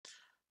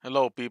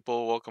Hello,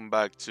 people. Welcome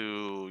back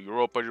to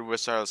Europa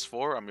Universalis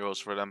 4. I'm your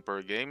host, Red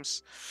Emperor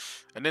Games.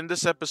 And in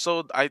this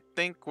episode, I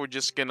think we're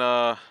just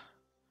gonna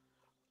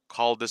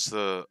call this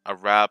a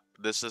wrap.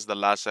 This is the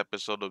last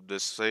episode of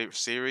this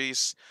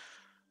series.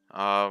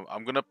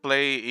 I'm gonna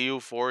play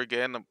EU4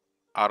 again.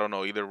 I don't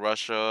know, either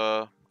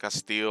Russia,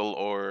 Castile,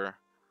 or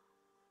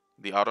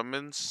the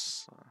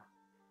Ottomans,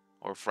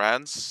 or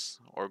France,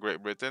 or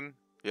Great Britain.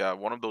 Yeah,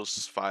 one of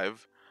those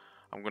five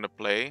I'm gonna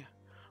play.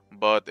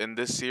 But in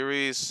this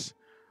series,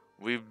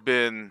 we've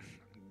been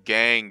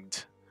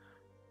ganged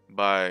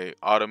by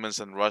Ottomans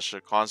and Russia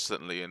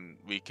constantly, and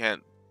we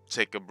can't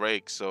take a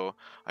break. So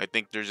I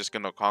think they're just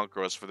gonna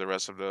conquer us for the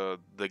rest of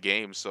the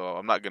game. So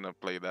I'm not gonna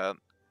play that.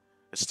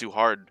 It's too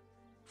hard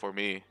for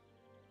me.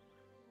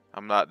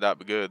 I'm not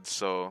that good.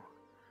 So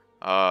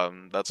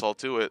that's all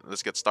to it.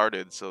 Let's get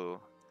started.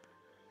 So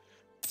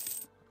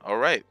all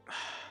right,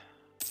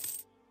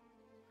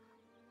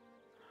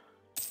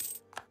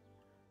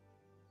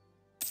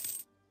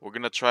 we're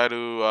gonna try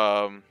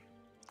to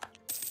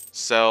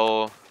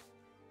sell.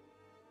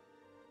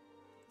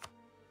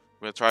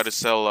 We're gonna try to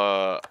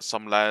sell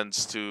some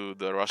lands to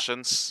the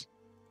Russians.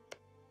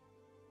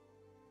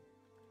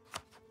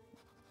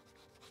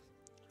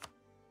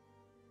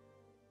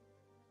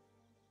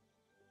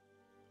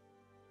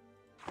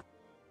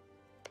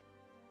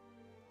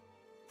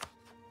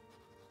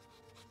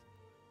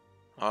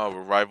 Oh,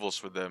 we're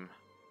rivals with them.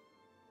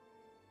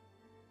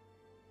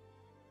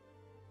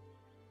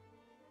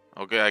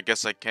 Okay, I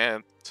guess I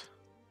can't.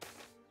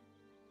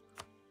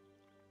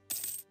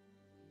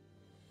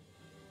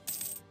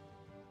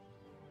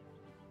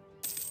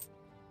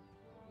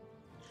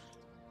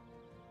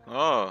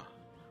 Oh,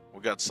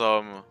 we got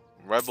some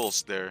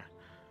rebels there.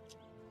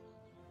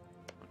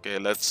 Okay,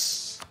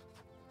 let's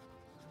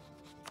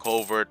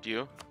covert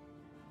you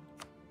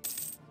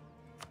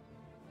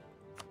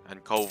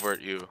and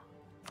covert you.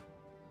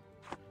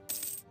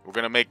 We're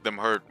gonna make them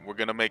hurt. We're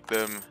gonna make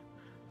them.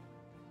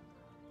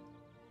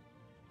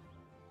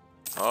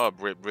 Oh,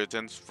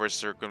 Britain's first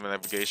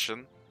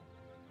circumnavigation.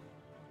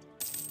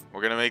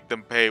 We're gonna make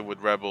them pay with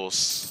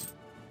rebels.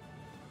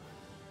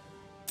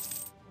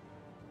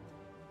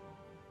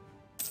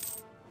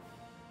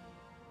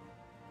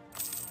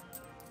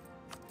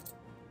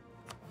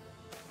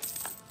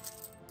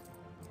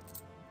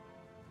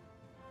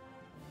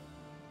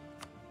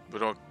 We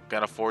don't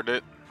can't afford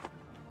it.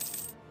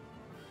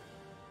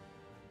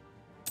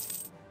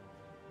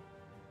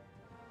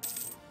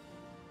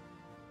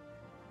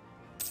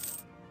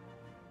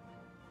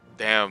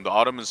 Damn, the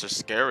Ottomans are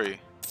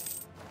scary.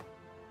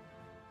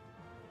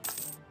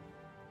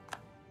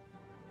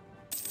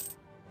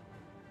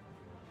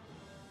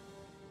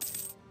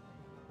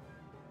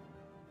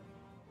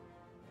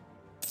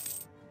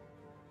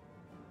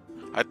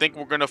 I think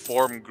we're gonna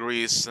form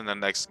Greece in the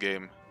next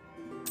game.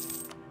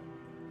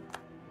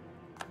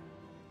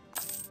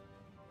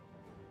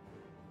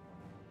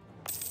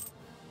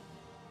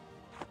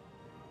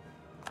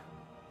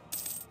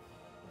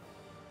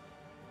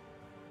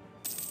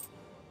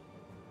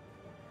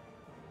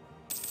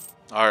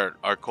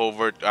 Our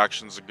covert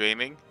actions are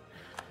gaining.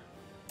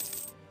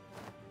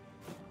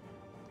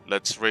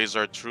 Let's raise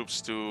our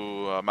troops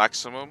to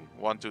maximum.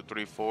 1, 2,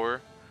 3,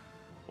 4.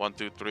 1,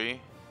 2,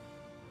 3.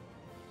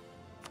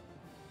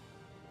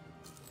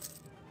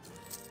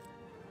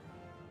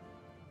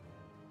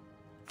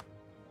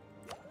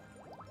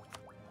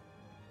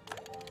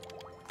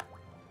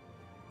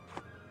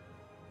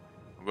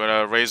 I'm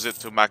gonna raise it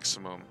to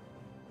maximum.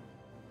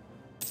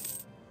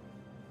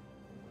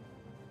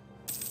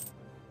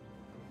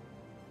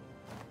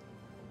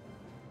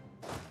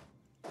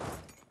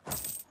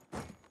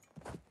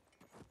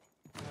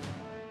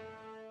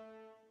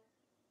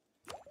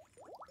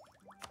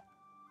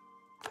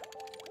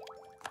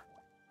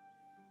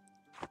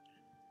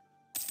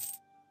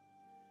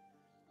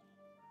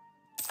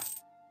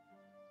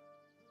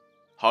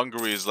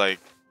 Hungary is like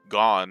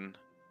gone.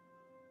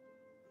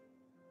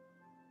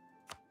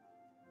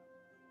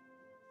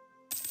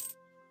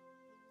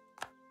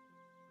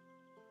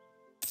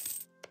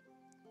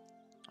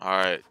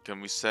 Alright,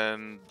 can we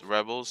send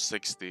rebels?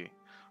 60.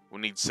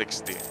 We need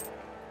 60.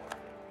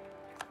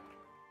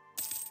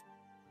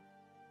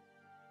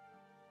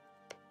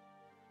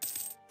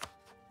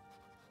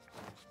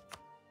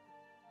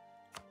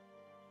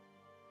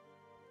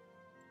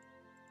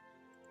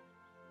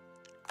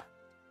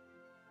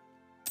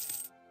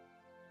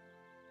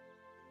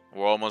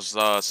 We're almost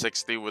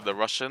 60 with the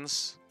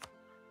Russians.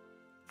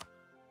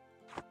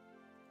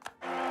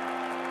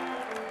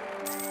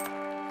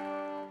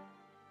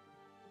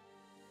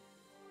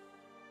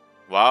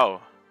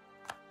 Wow.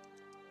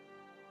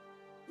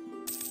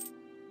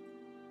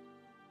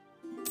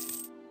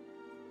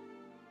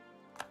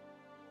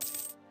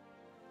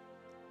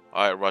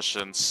 Alright,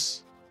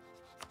 Russians.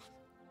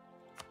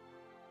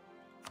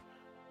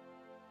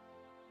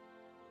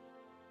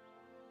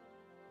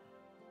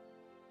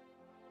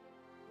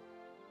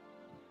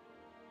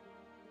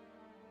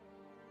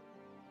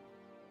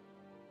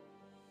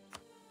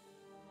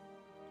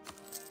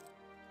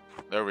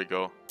 There we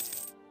go.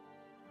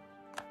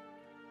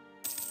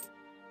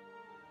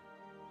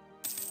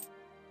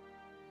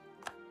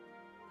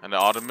 And the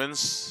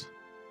Ottomans,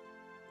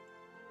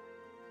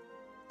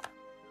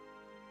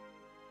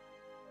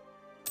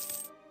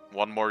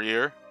 one more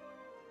year.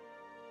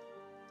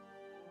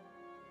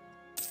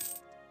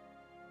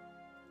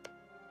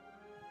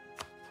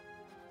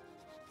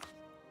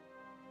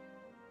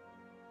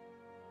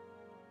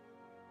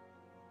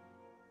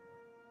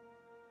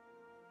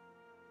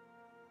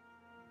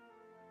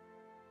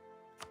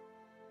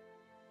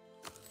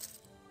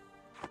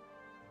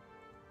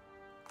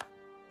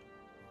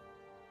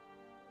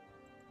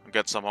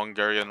 Get some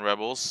Hungarian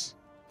rebels.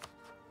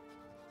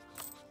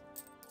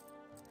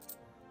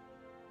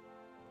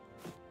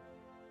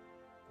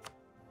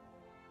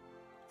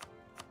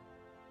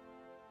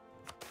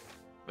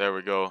 There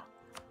we go.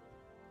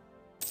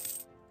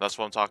 That's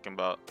what I'm talking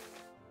about.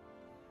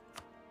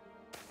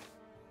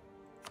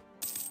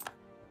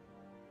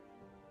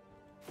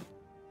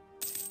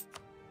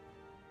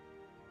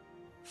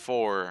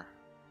 Four.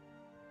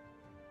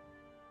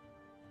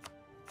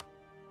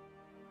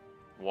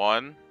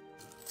 1,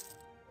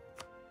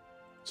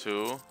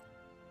 2,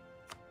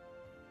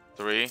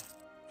 3,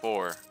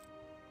 4.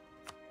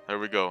 There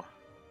we go.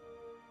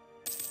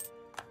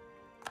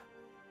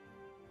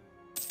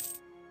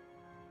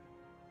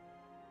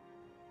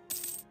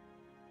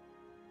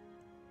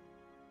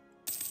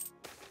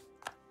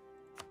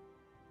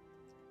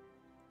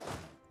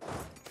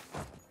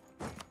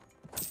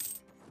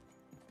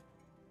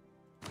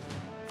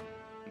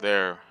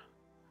 There.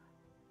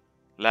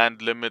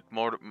 Land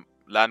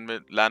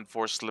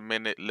force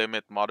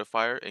limit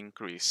modifier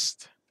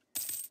increased.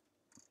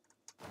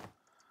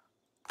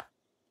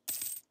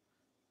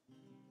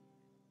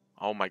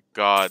 Oh my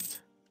god.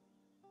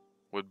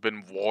 We've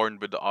been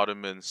warned with the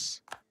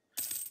Ottomans.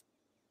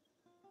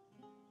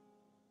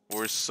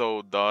 We're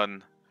so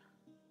done.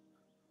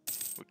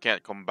 We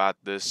can't combat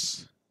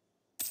this.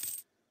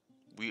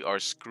 We are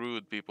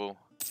screwed, people.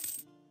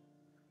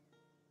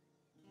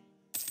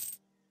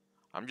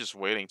 I'm just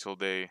waiting till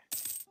they...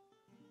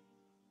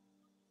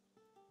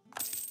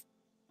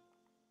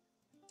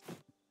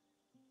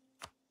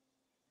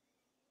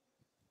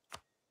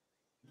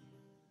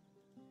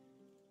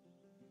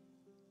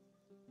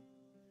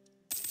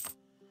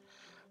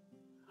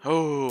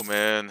 Oh,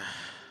 man.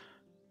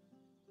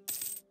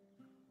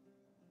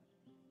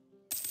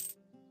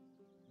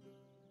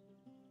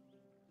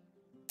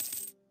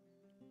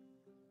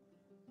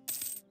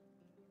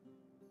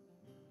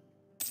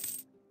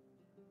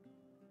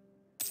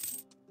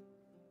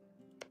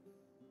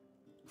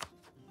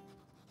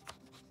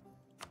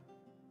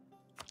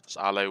 Let's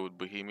ally with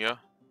Bohemia.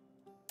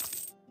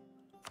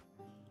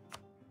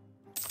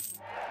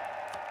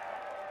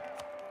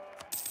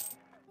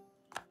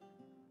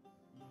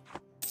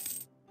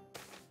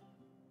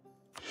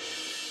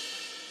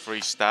 Free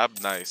stab,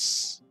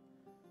 nice.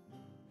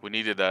 We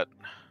needed that.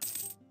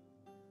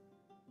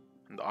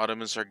 And the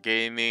Ottomans are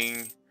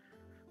gaining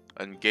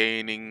and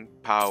gaining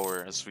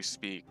power as we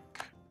speak.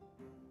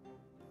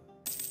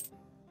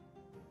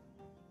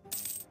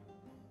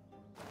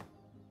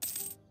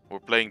 We're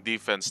playing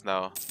defense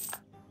now.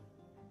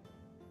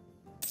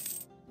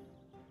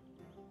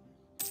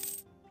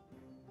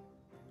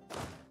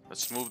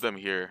 Let's move them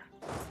here.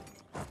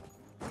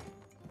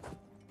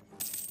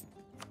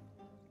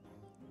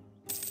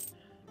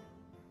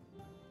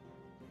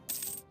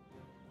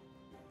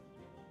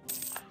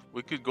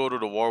 We could go to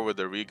the war with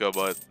the Riga,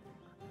 but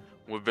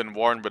we've been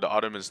warned by the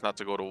Ottomans not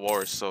to go to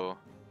war, so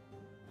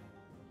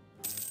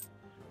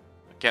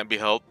it can't be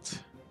helped.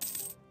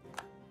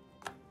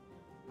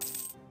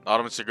 The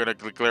Ottomans are gonna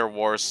declare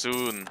war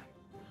soon.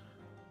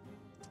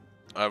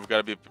 We've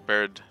gotta be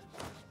prepared.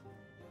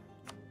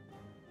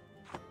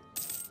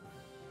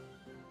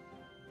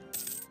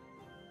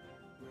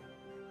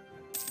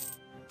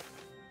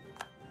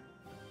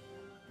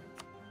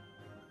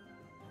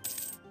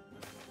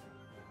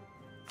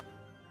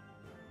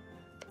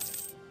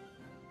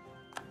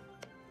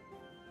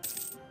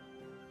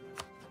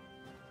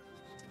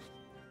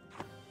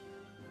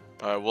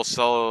 We'll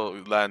sell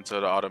land to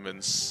the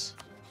Ottomans.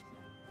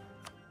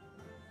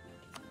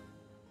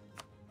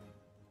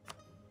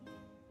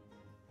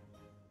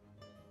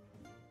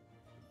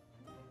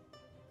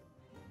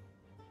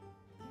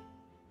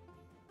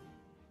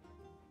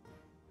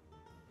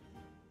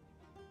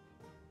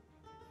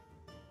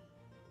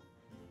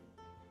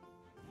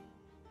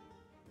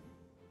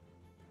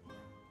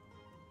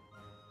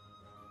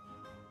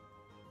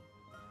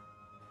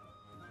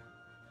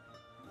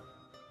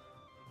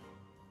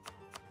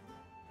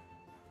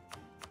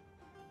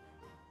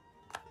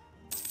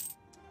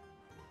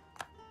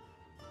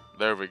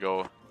 There we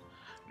go.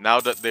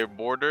 Now that they're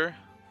border,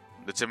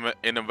 it's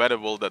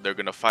inevitable that they're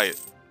gonna fight.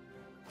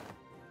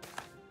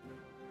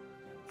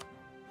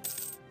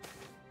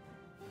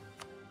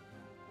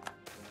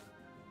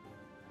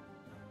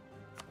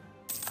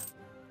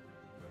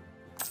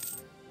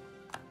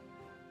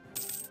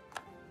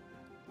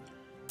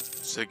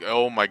 It's like,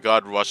 oh my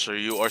god, Russia,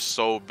 you are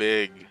so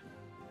big.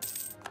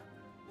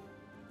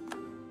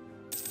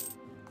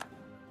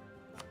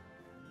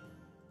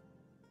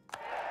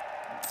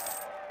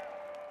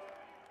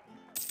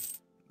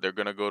 They're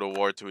gonna go to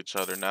war to each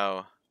other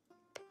now.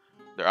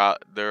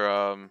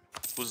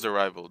 Who's the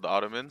rival? The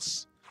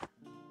Ottomans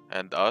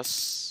and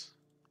us.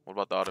 What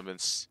about the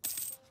Ottomans?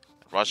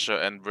 Russia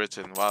and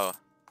Britain. Wow.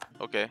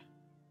 Okay.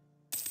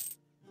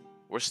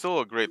 We're still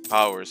a great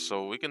power,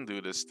 so we can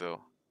do this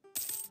still.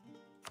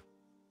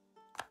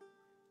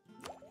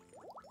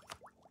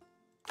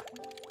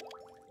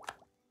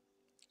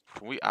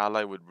 Can we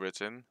ally with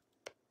Britain?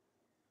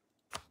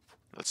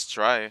 Let's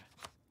try.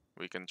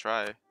 We can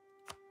try.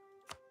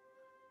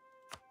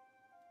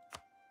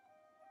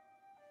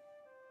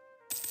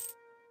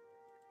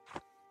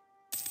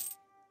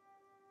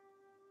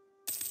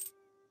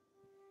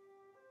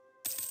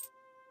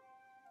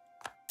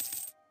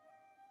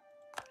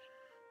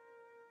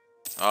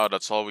 Oh,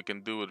 that's all we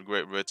can do with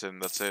Great Britain.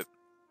 That's it.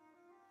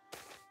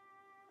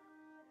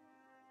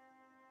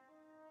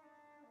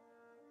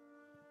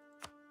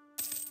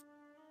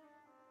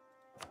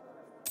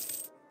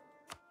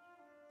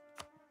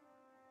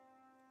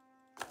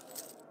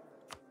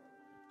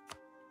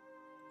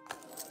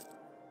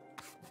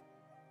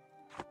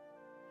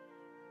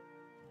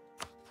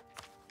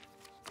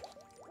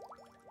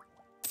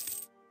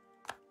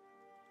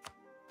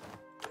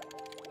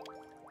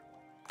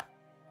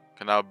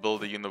 Can now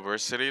build a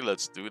university.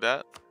 Let's do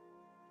that.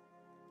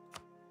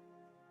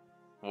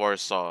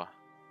 Warsaw.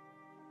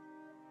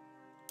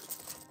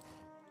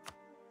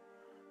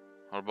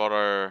 What about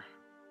our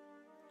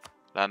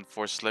land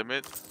force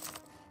limit?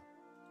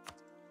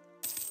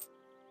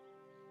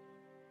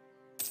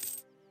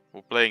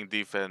 We're playing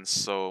defense,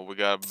 so we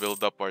gotta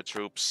build up our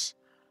troops.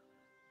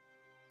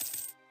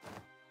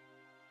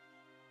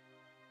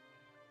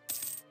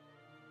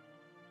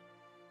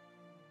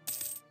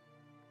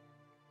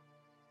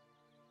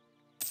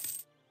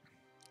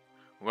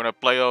 We're gonna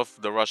play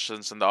off the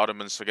Russians and the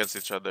Ottomans against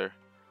each other.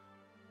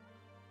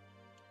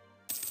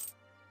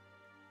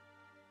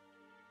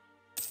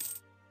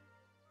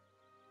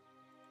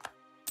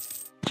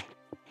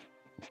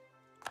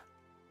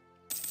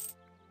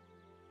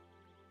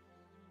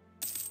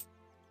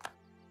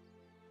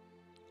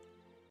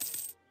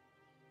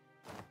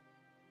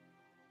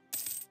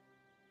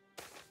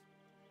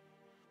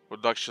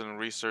 Production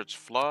research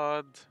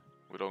flawed.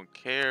 We don't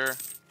care.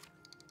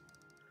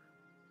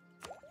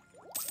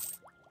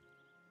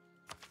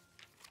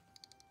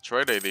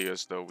 Trade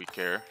ideas though, we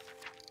care.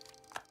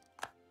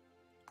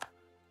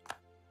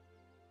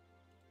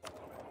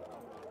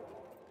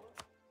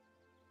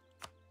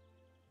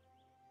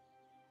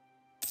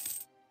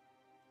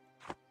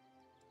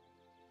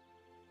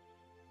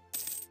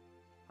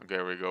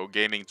 There we go.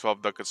 Gaining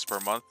 12 ducats per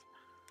month.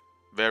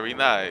 Very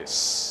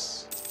nice.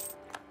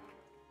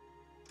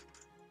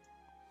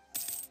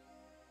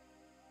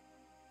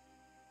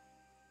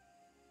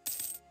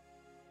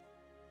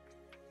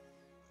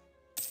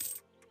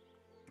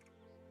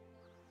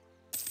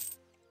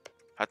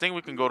 I think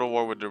we can go to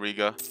war with the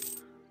Riga.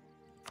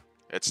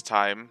 It's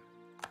time.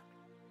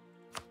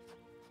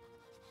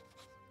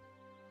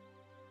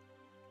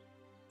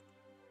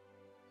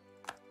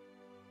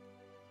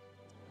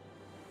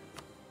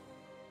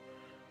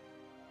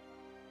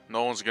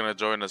 No one's gonna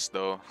join us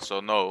though,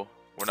 so no,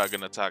 we're not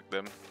gonna attack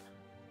them.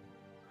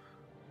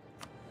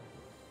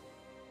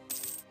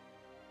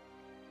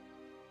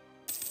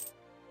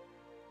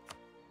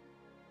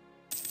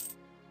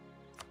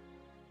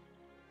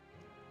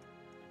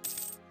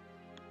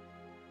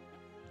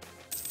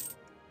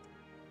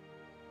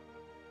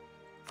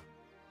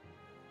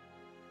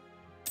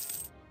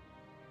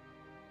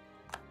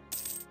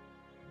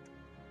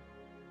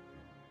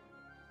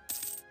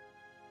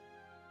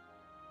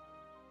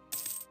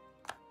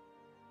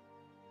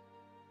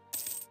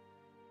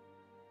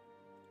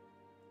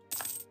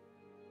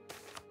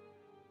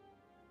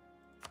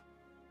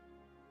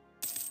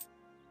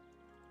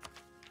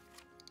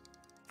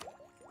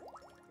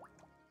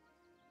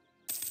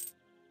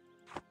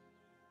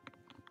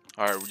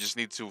 Alright, we just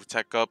need to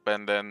tech up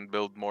and then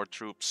build more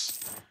troops.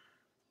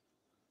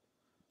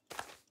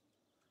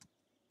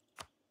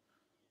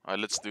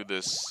 Alright, let's do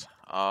this.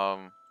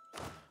 Let's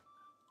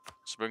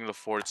bring the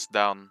forts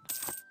down.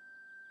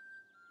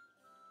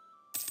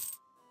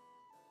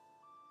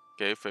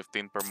 Okay,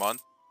 15 per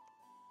month.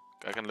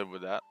 I can live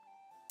with that.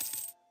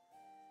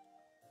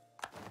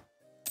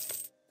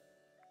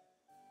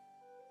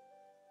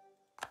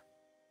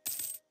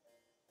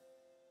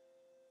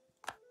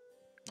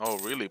 Oh,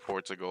 really,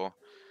 Portugal?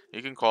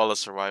 You can call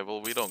us a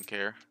rival, we don't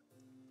care.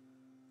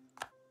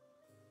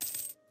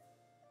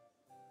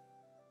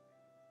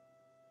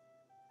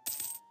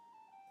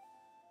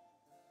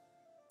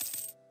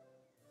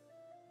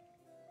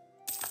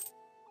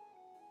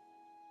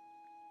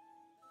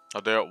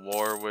 Oh, they're at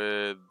war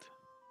with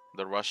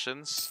the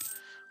Russians?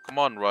 Come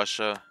on,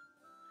 Russia.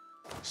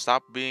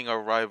 Stop being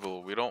our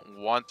rival. We don't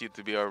want you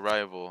to be our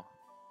rival.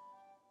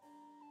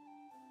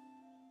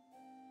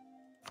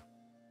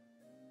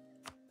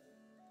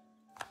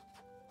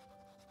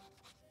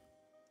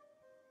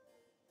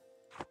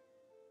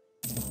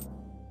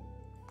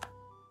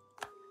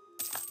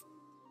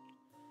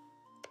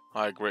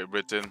 Hi, Great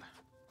Britain.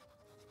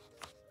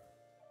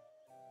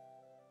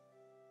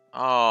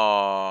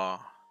 Oh,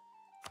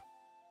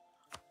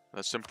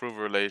 let's improve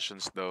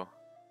relations though.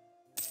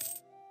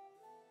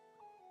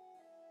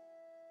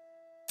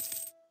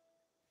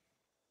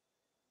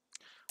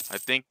 I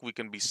think we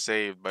can be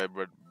saved by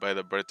by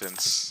the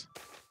Britons.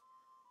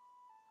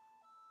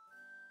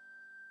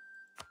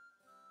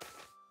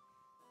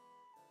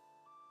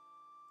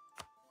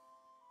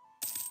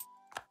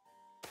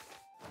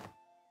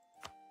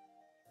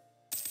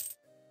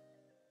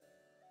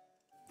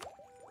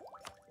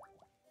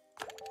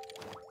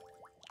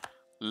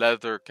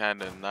 Leather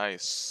cannon,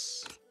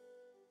 nice.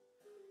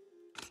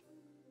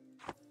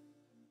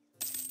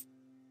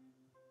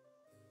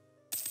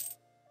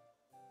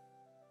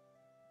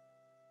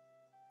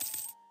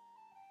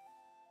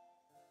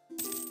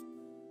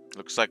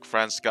 Looks like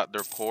France got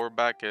their core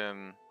back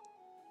in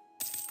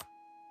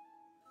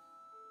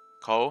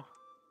Ko.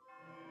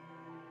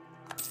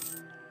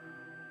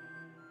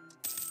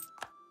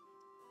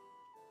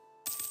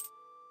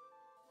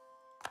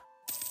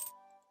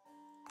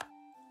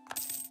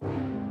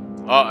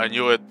 Oh, I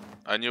knew it.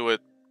 I knew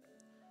it.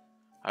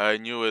 I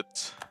knew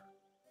it.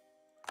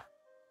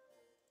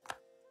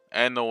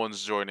 And no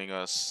one's joining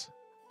us.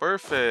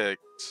 Perfect.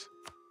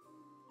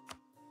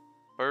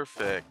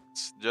 Perfect.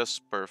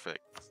 Just perfect.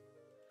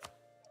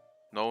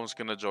 No one's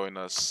gonna join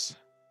us.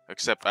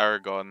 Except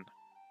Aragon.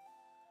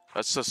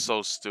 That's just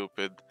so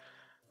stupid.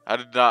 I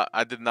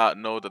did not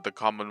know that the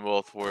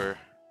Commonwealth were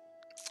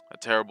a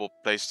terrible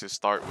place to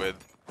start with.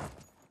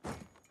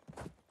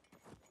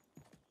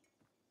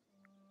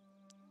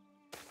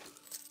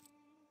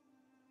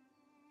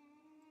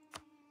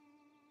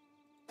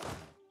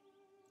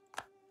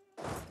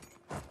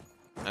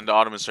 And the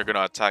Ottomans are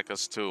gonna attack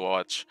us too,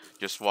 watch.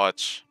 Just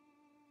watch.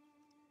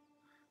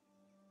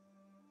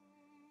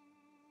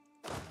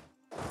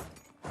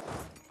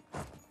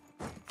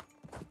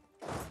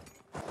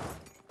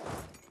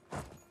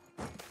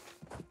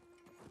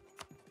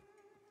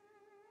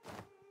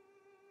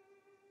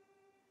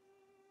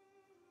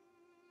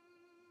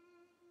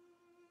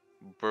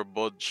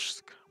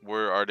 Burbojsk.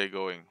 Where are they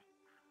going?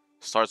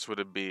 Starts with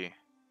a B.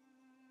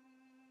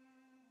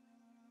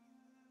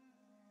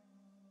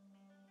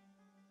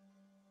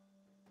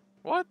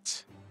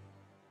 What?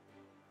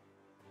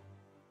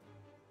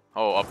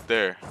 Oh, up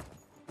there.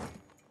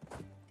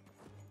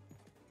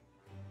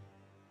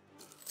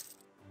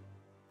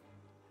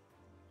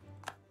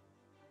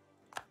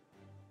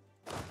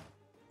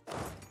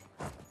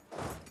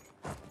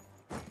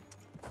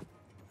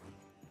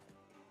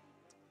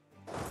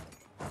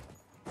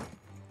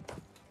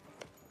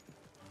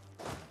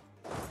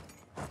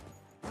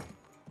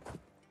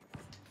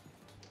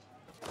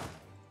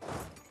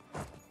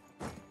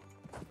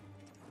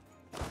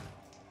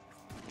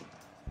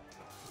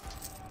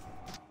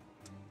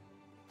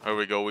 There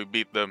we go, we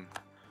beat them.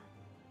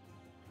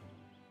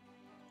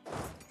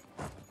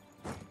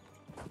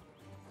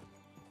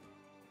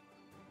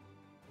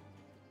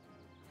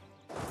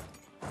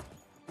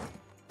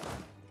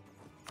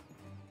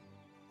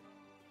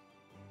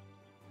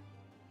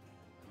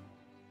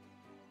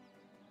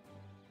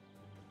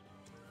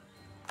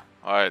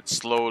 Alright,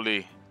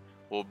 slowly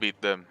we'll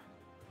beat them.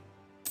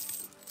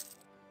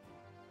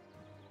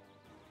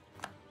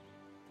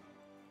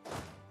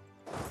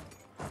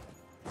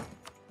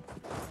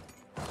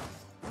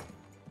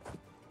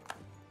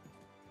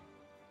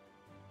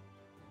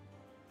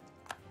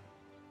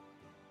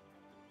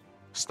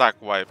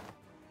 Stack wipe.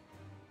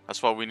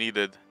 That's what we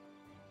needed.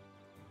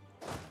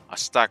 A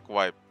stack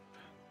wipe.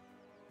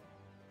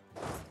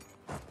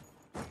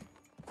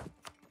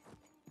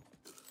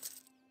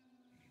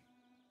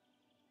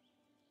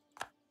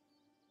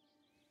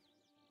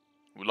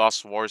 We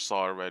lost Warsaw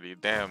already,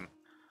 damn.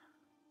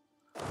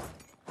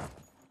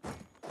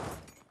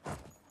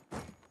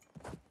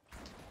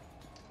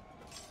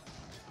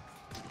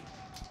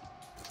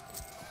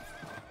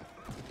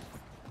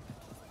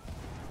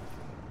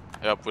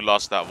 Yep, we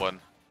lost that one.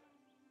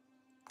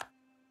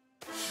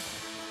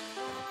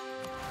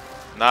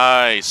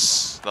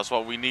 Nice. That's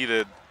what we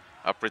needed.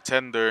 A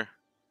pretender.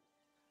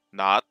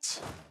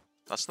 Not.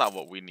 That's not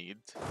what we need.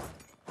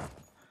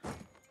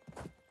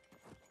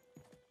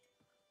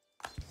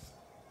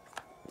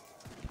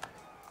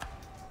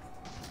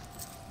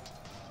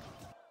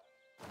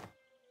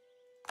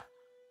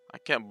 I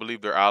can't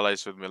believe they're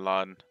allies with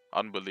Milan.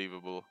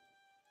 Unbelievable.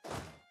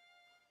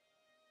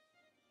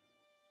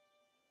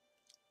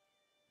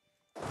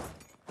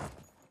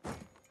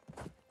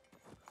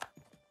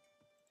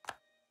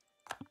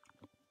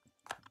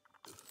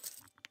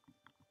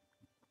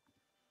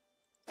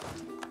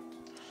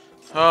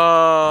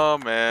 Oh,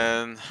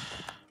 man.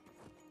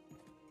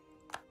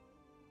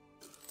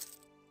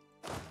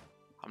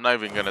 I'm not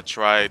even gonna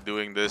try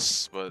doing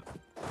this, but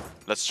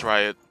let's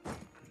try it.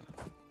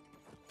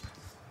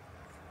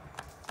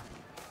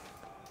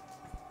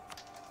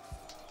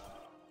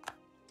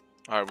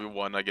 Alright, we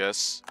won, I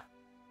guess.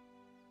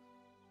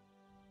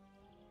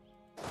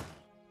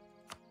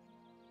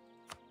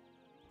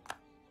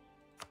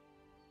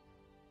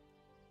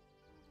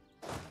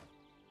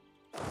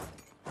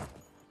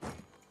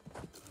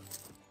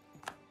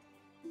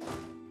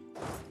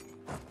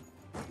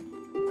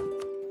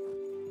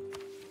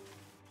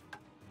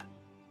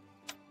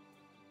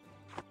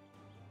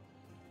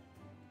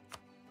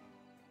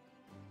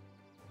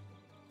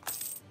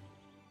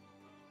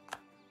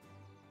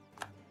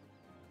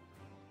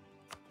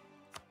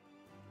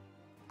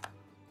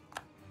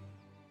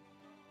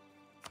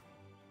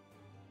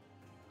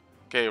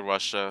 Okay,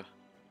 Russia.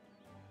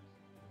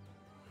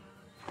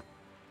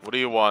 What do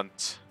you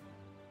want?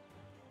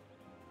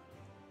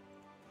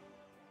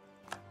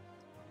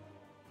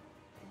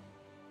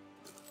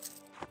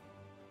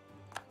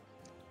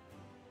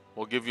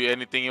 We'll give you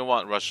anything you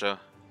want, Russia.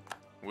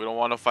 We don't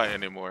want to fight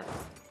anymore.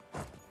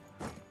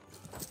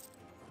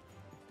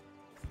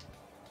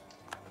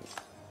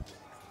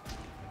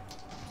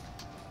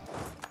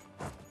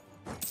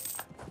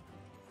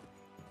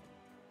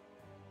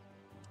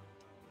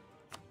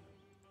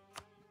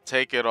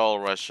 Take it all,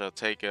 Russia.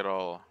 Take it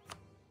all.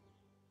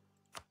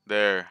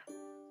 There.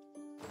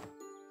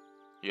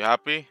 You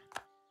happy?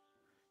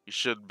 You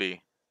should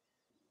be.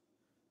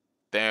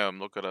 Damn,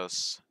 look at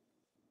us.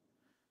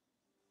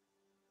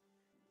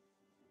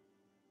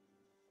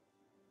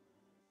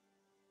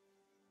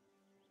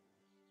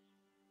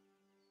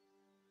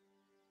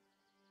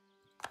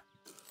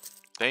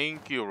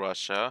 Thank you,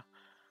 Russia.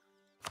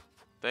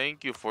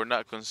 Thank you for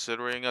not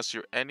considering us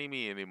your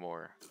enemy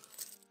anymore.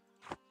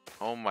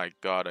 Oh my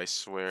god, I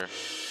swear.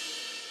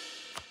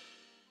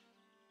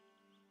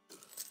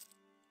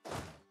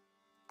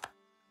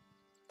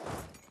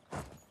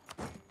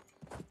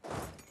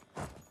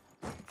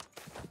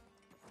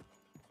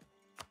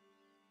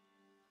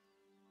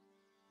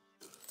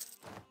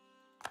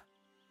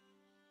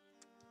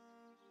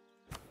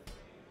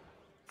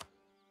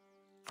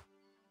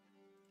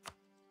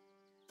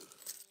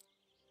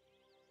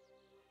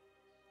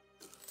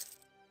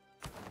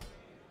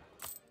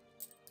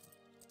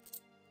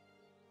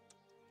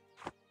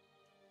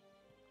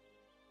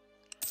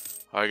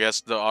 I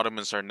guess the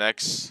Ottomans are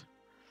next.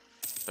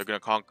 They're gonna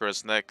conquer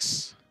us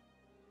next.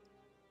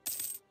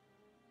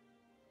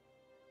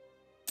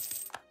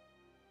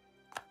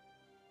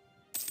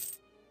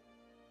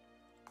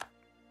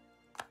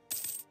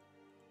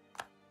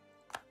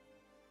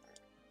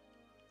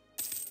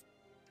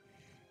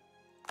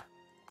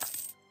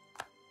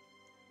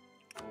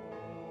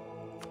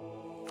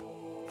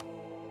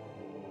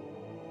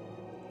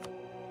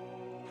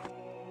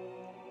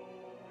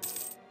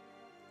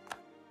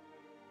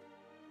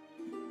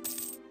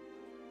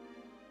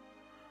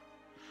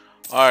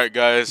 Alright,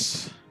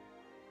 guys.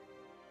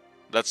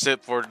 That's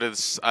it for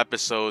this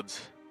episode.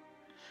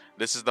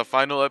 This is the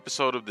final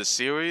episode of the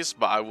series,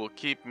 but I will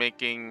keep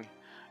making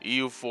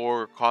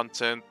EU4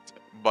 content,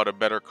 but a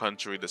better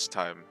country this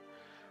time.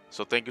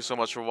 So thank you so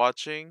much for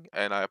watching,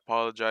 and I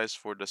apologize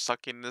for the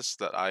suckiness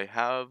that I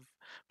have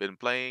been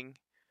playing.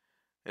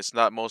 It's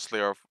not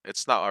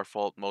our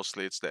fault.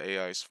 Mostly it's the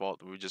AI's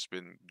fault. We've just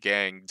been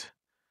ganged,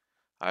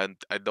 and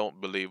I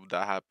can't believe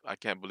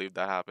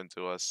that happened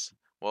to us.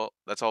 Well,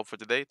 that's all for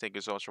today. Thank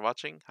you so much for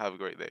watching. Have a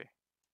great day.